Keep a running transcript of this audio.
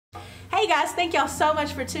Hey guys, thank y'all so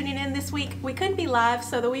much for tuning in this week. We couldn't be live,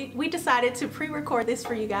 so we decided to pre-record this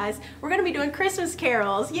for you guys. We're going to be doing Christmas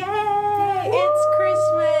carols. Yay! It's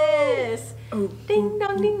Christmas! Ding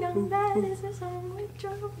dong, ding dong, that is a song with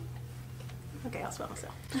joy. Okay, I'll spell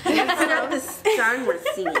myself. That's not the song we're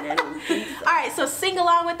singing, I don't think so. Alright, so sing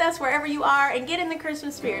along with us wherever you are and get in the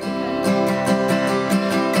Christmas spirit.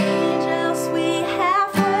 Angels we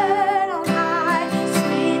have heard on high,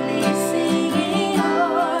 sweetly singing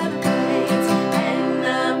o'er the plains, and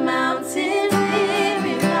the mountains in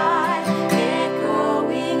reply,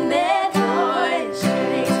 echoing their joyous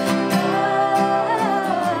strains.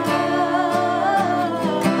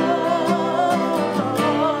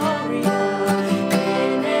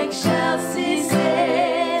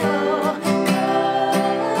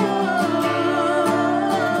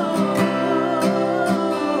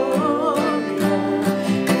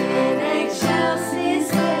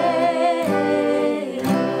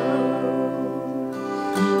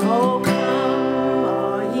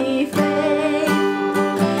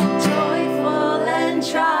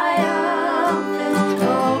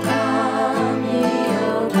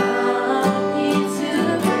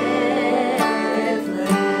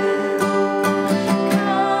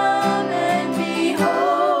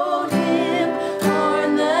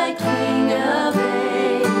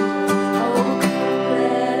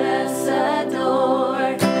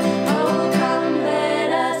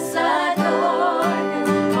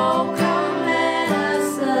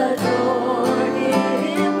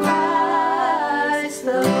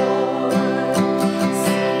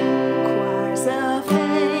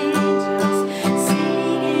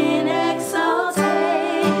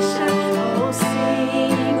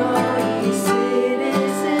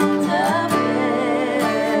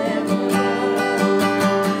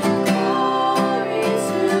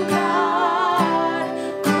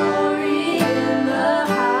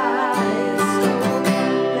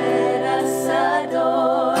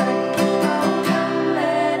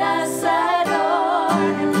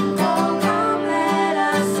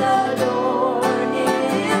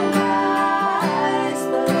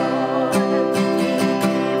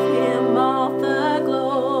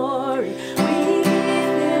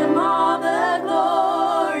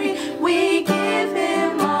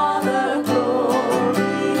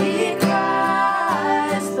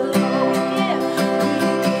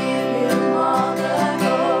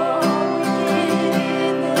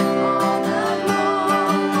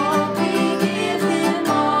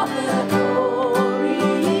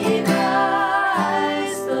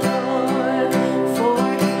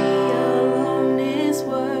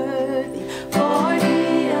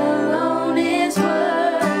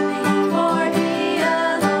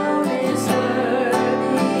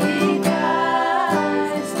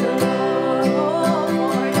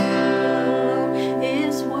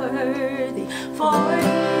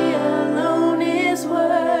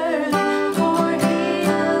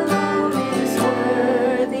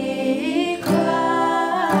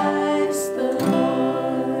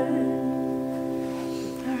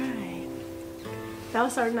 That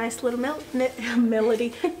was our nice little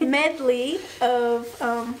medley of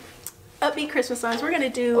upbeat Christmas songs. We're going to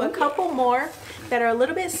do a couple more that are a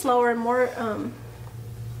little bit slower and more...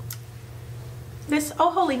 this Oh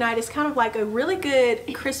Holy Night is kind of like a really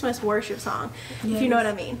good Christmas worship song, if you know what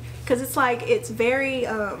I mean. Because it's like, it's very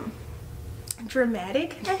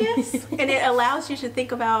dramatic, I guess. And it allows you to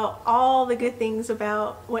think about all the good things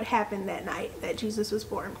about what happened that night that Jesus was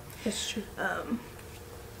born. That's true. Are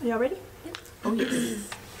y'all ready? Oh yes.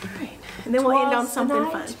 All right. And then we'll end on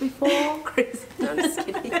something fun. Before Christmas. No, I'm just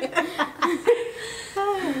kidding.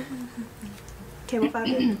 Okay, we'll 5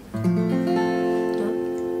 minutes.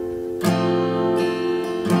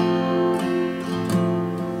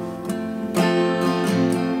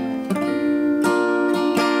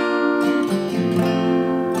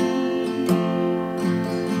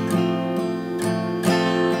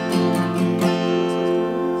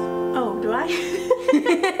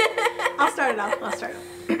 I'll start it off.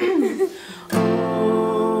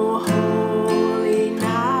 Oh, holy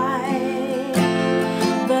night,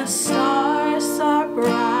 the stars are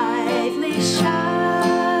brightly shining.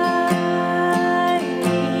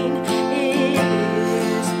 It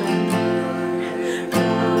is the birth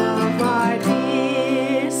of our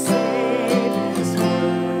dear Savior's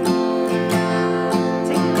word.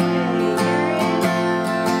 Take it away, Karen.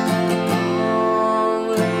 Long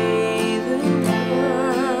lay the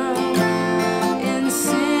world in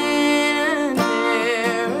sin.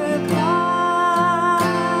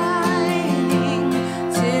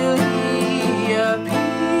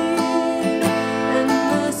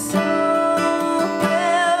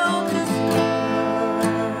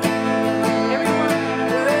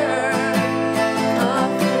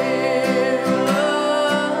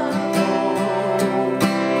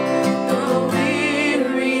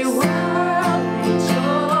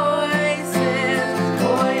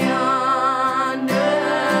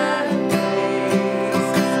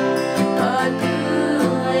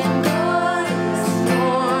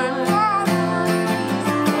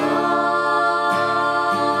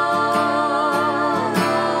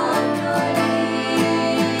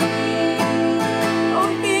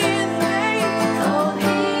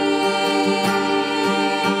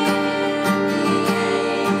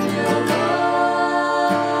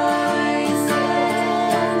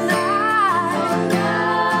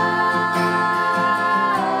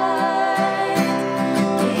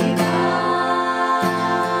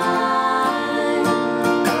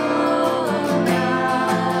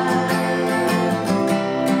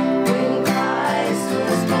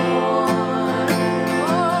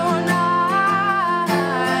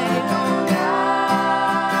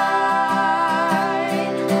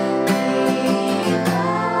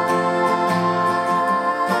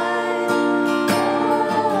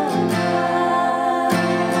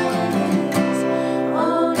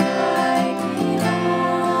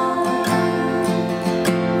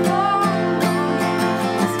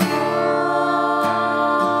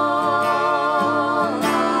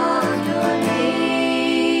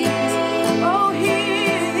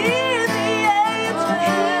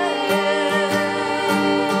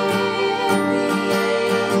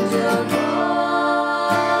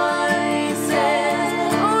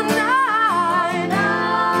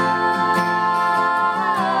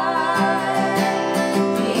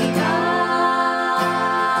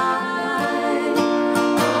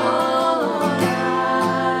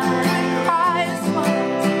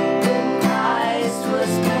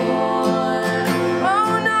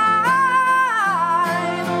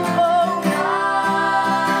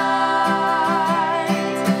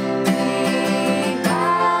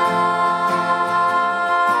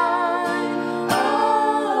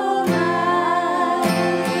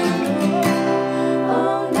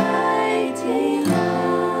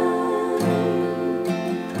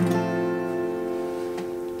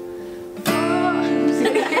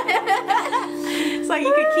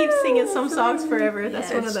 Dogs Forever. That's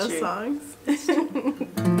Yeah, one of it's those true. songs. We're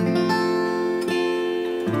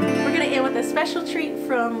gonna end with a special treat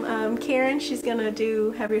from Karen. She's gonna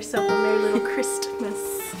do "Have Yourself a Merry Little Christmas."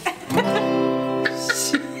 I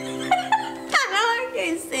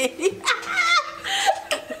can't say it.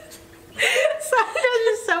 So that's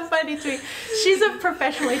just so funny to me. She's a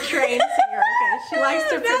professionally trained singer. Okay, she likes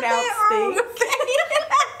to pronounce things.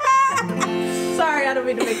 Sorry, I don't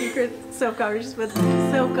mean to make you self-conscious, but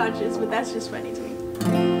that's just funny to me.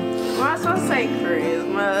 Well, I'm supposed to say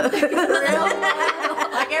Christmas.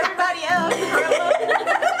 Like everybody else.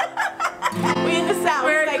 We in the South.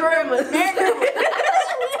 Merry Say Christmas. Merry Christmas.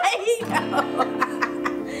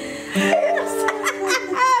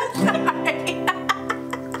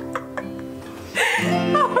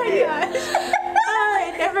 Oh my gosh.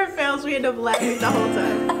 It never fails. We end up laughing the whole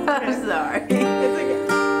time. I'm sorry. It's okay.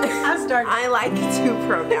 I'm starting. I like to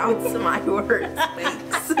pronounce my words.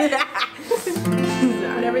 Thanks.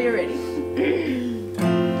 Whenever you're ready.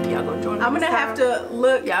 Y'all gonna join me? I'm gonna have to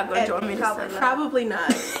look. Y'all gonna at- join me this time? Probably not.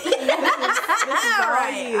 This is all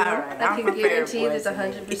Alright, you. alright. I can guarantee there's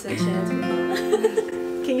 100% chance.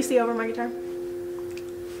 Can you see over my guitar?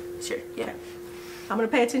 Sure, yeah. I'm gonna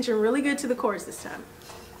pay attention really good to the chords this time.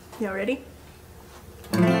 Y'all ready?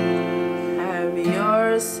 Have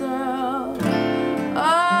yourself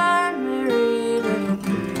a merry little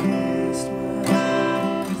Christmas.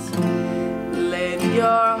 Let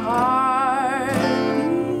your heart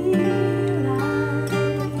be light.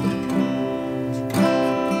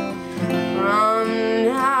 From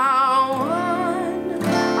now on,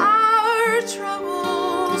 our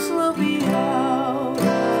troubles will be out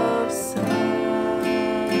of sight.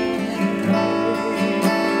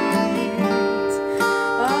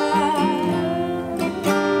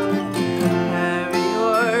 Have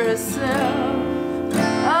yourself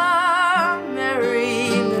a merry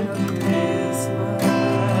little Christmas.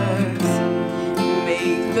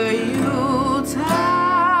 Make the Yuletide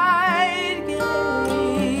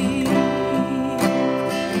gay.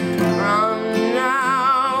 From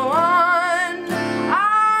now on,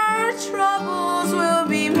 our troubles will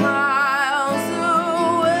be miles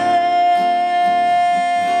away.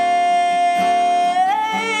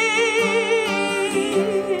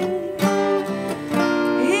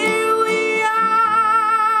 Here we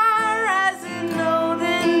are as in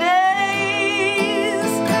olden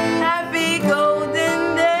days, happy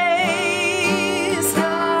golden days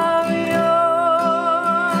of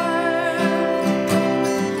yore.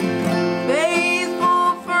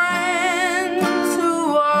 Faithful friends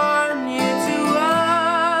who are near to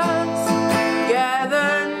us,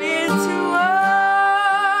 gather near to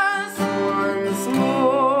us once more.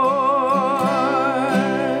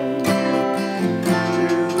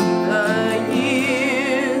 Through the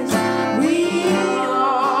years, we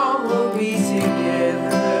all will be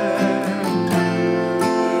together.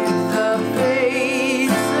 If the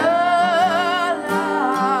fates allow,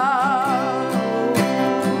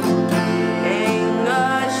 hang a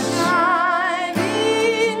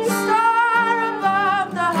shining star above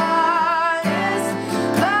the highest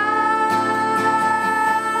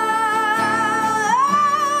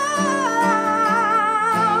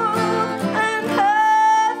bough, and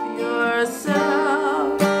have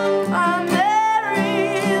yourself a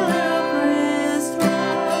merry little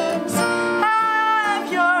Christmas.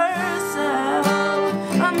 Have yourself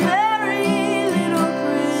a merry little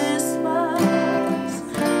Christmas,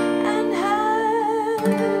 and have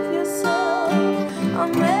yourself a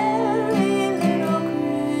merry little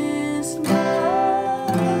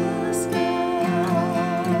Christmas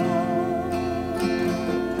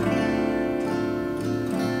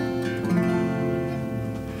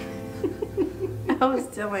I was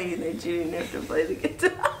telling you that you didn't have to play the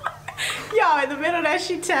guitar. Y'all, in the middle of that,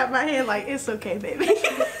 she tapped my hand like, it's okay, baby.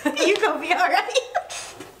 You gonna be alright.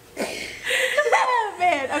 Oh,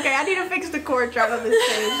 man. Okay, I need to fix the chord chart on this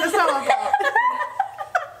stage. That's all my fault.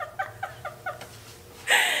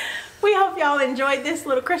 We hope y'all enjoyed this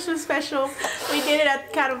little Christmas special. We did it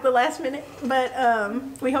at kind of the last minute, but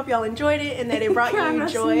we hope y'all enjoyed it and that it brought you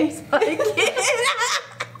joy. I'm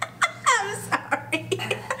sorry.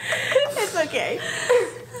 It's okay.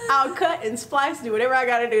 I'll cut and splice, do whatever I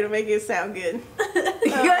gotta do to make it sound good. You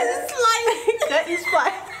guys like Cut and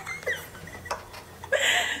splice.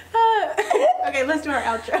 Okay, let's do our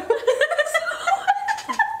outro.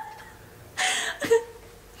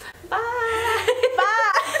 bye.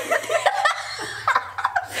 Bye.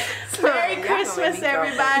 Merry Y'all gonna Christmas, make me cry.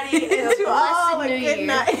 everybody, and to all a New good Year.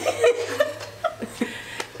 night.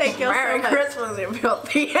 Thank y'all so Merry much. Christmas, you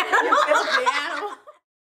filthy animal. You filthy animal.